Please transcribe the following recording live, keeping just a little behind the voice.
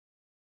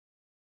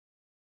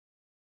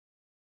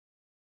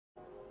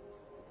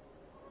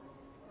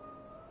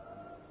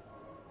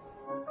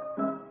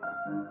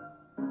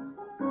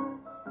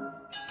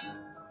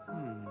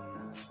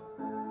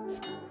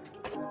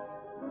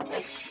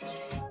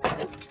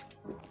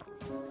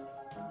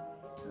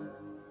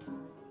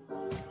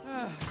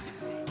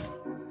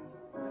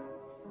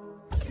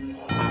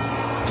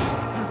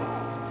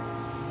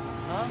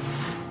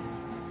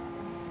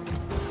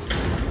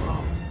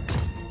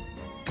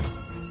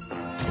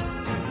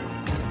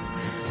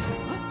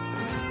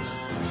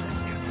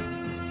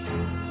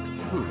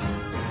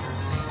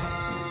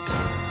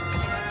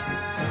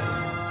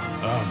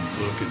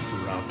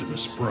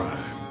Optimus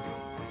Prime.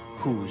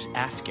 Who's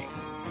asking?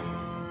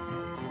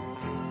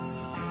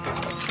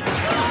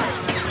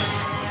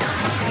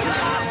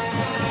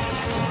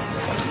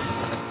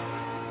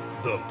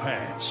 The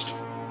past.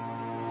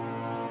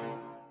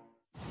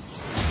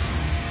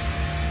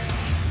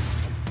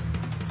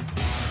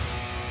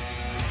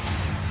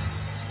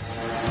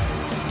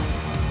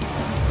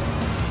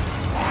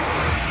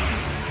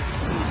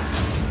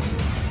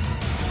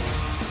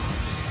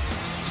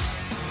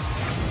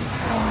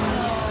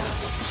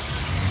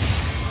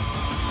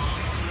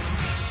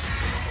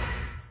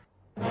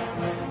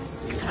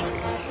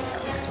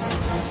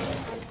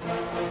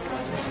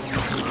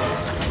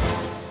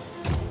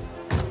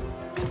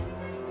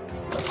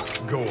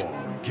 Go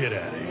on, get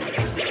at it.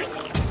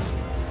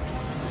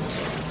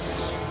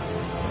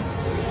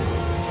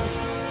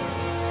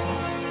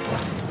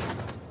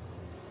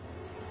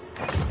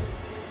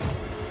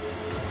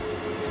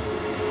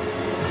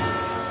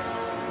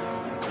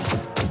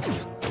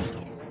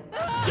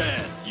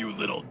 Dance, you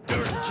little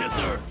dirt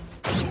kisser!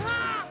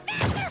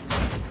 Faster!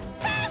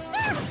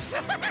 Faster!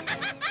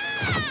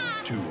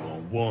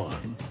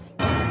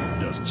 2-on-1.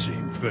 Doesn't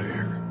seem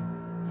fair.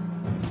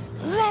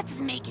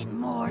 Let's make it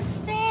more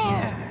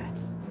fair.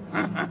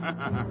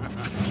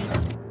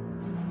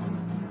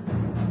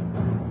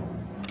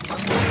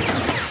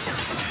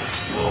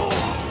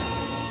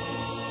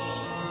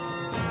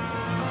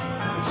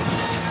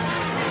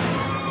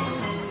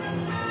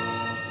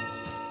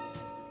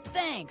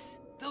 Thanks.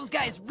 Those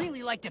guys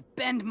really like to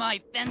bend my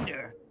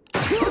fender.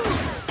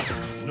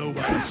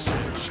 Nobody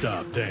said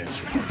stop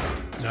dancing.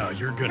 Now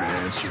you're gonna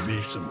answer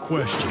me some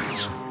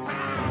questions.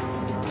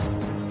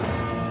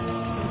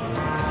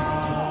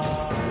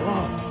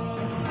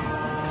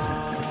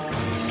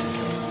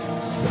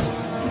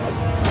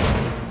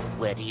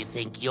 Where do you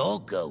think you're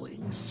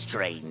going,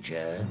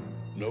 stranger?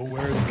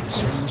 Nowhere that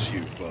concerns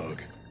you,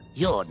 Bug.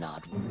 You're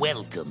not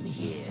welcome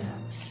here.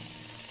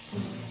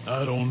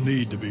 I don't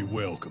need to be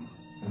welcome.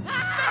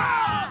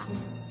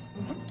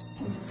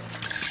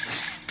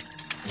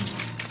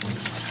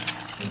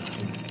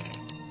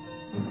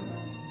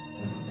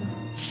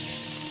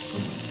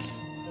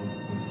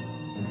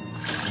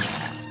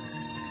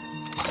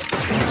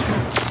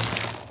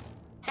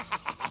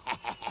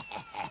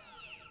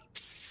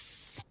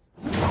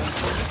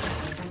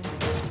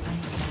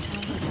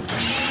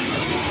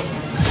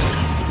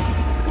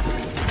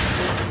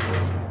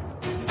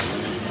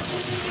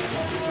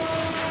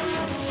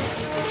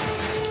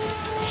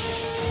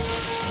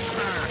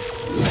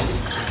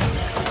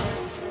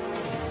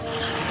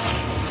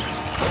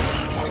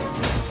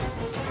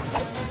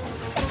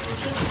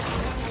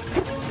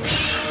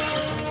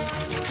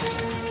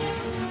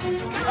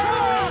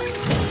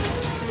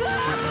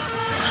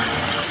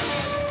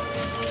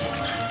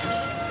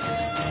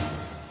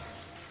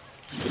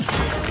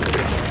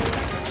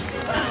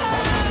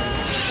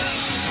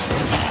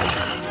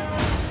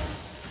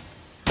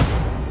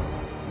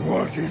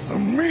 What is the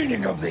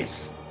meaning of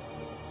this?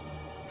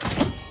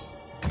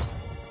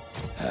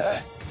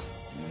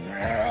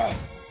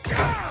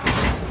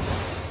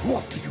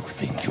 What do you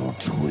think you're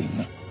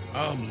doing?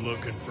 I'm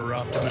looking for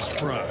Optimus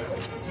Prime.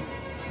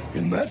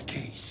 In that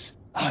case,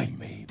 I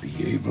may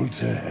be able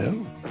to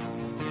help.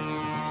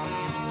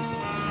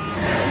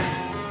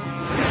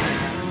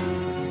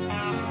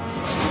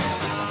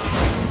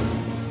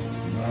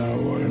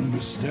 Now I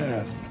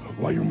understand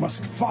why you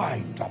must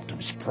find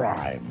Optimus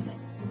Prime.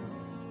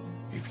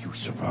 If you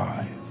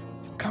survive,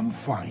 come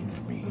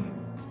find me.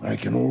 I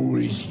can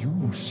always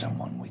use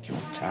someone with your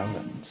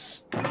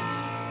talents.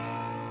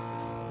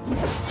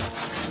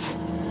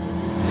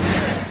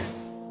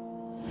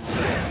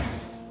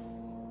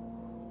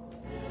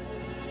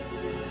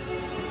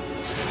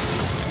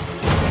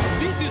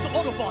 This is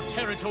Autobot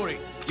territory!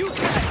 You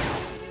can't!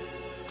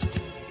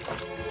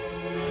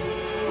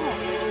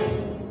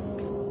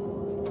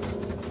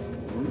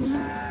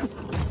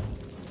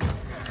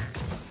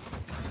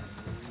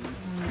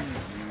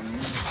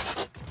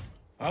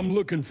 I'm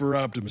looking for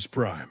Optimus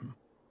Prime.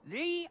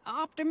 The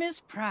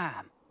Optimus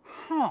Prime.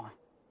 Huh.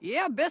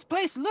 Yeah, best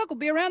place to look will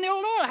be around the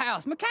old oil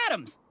house,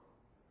 McAdams.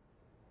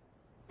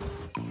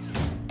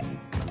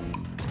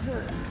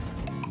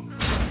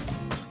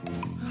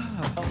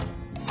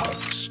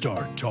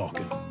 Start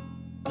talking.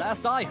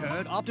 Last I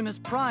heard, Optimus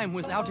Prime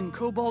was out in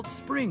Cobalt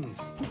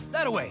Springs.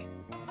 That-a-way.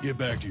 Get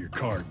back to your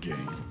card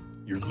game.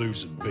 You're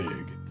losing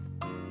big.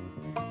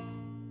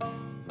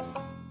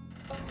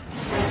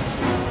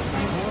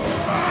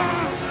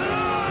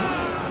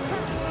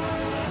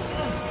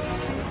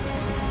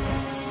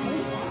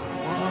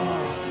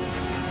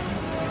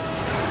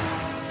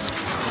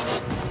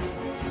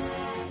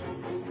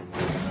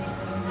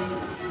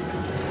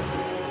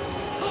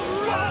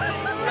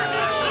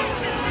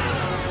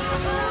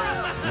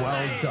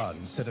 Well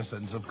done,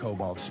 citizens of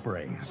Cobalt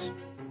Springs.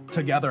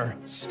 Together,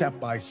 step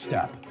by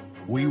step,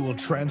 we will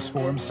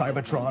transform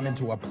Cybertron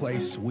into a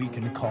place we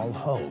can call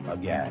home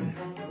again.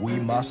 We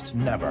must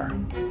never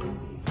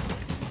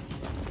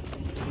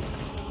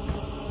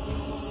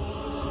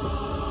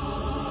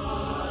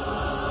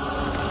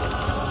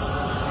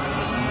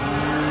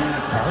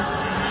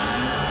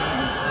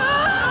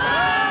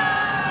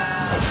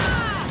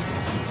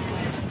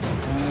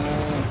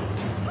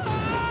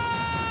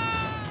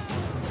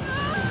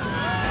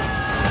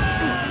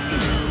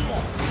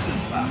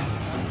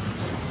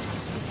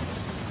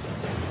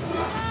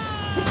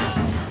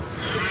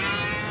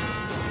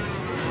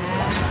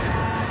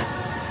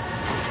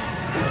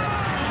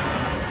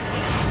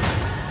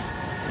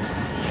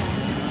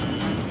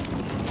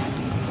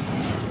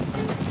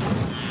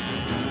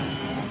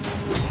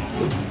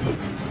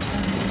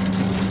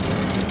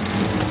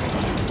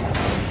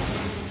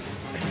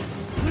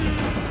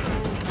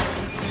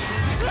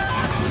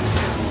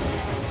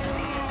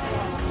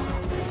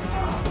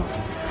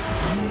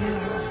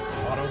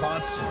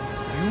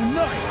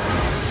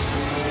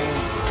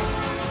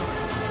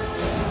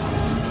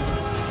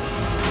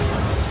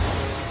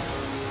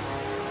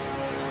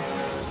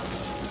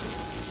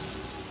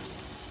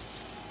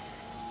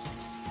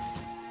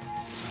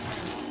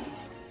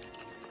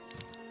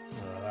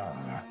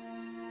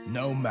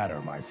No matter,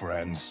 my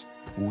friends.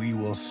 We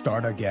will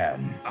start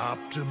again.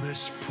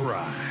 Optimus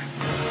Prime.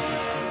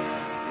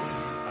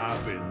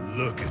 I've been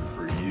looking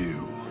for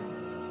you.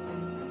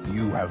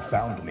 You have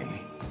found me.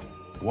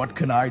 What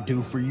can I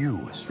do for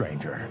you,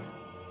 stranger?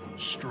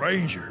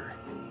 Stranger,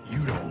 you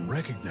don't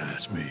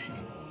recognize me.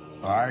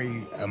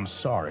 I am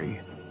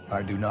sorry.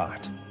 I do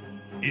not.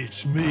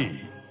 It's me.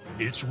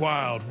 It's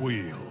Wild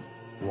Wheel.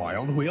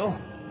 Wild Wheel?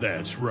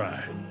 That's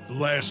right. The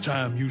last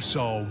time you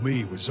saw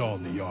me was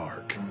on the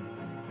Ark.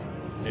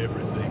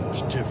 Everything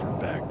was different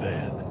back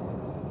then.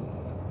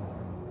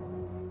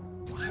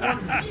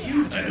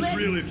 That's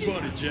really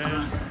funny,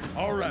 Jazz.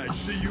 All right,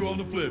 see you on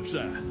the flip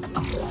side.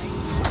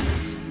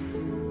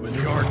 When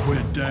the Ark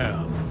went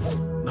down,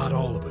 not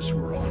all of us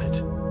were on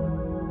it.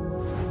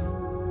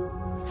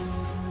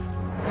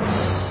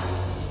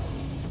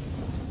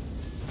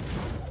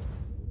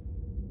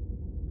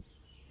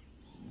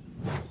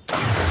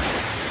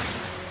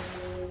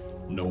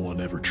 No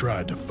one ever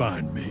tried to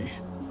find me.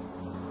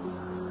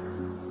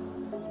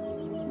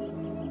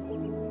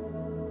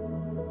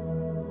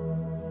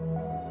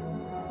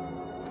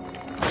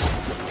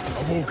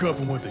 I woke up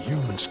in what the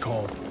humans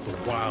call the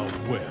Wild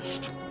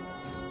West.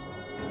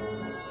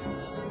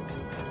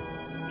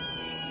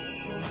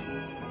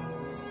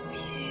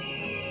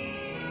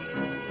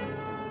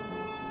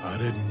 I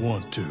didn't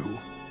want to,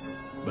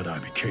 but I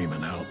became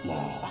an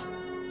outlaw.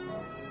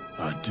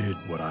 I did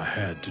what I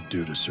had to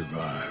do to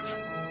survive.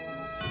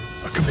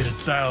 I committed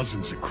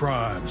thousands of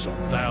crimes on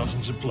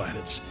thousands of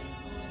planets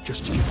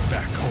just to get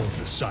back home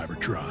to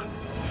Cybertron.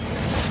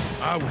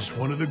 I was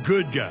one of the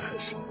good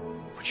guys,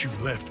 but you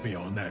left me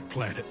on that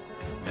planet,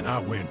 and I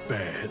went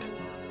bad.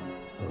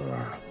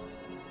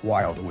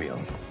 Wild Wheel,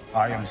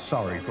 I am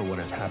sorry for what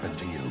has happened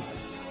to you,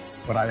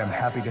 but I am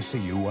happy to see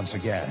you once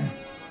again.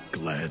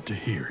 Glad to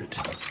hear it.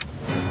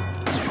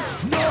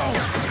 No!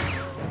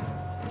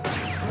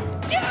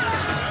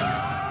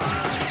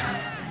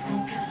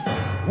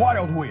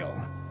 Wild Wheel,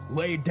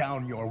 lay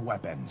down your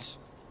weapons.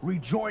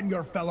 Rejoin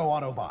your fellow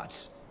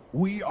Autobots.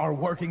 We are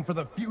working for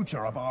the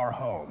future of our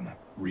home.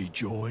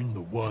 Rejoin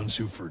the ones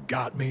who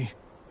forgot me?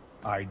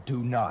 I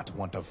do not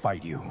want to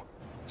fight you.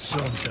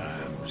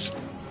 Sometimes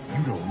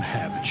you don't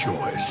have a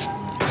choice.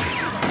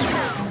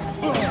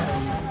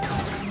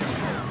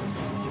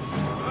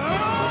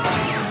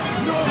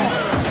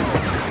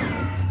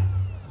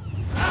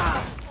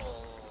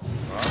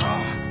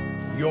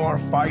 Your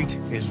fight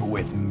is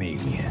with me.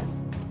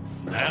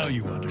 Now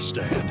you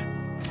understand.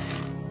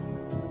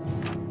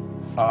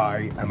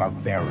 I am a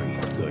very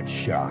good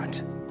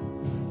shot.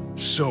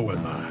 So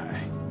am I.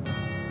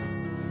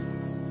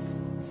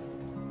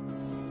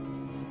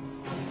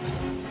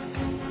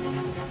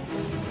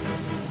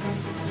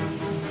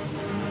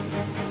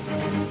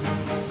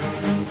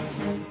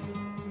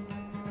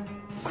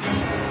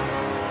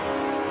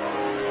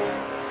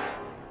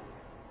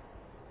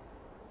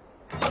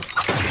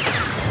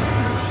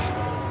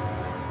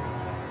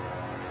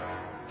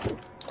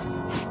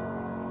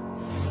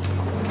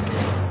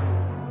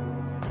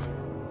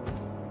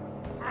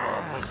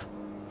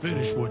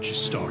 Finish what you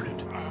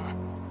started.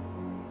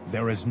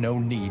 There is no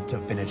need to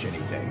finish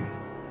anything.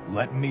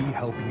 Let me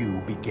help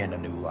you begin a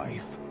new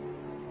life.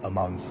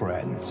 Among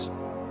friends.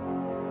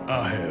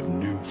 I have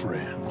new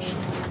friends.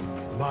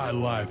 My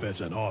life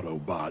as an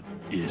Autobot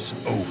is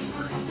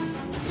over.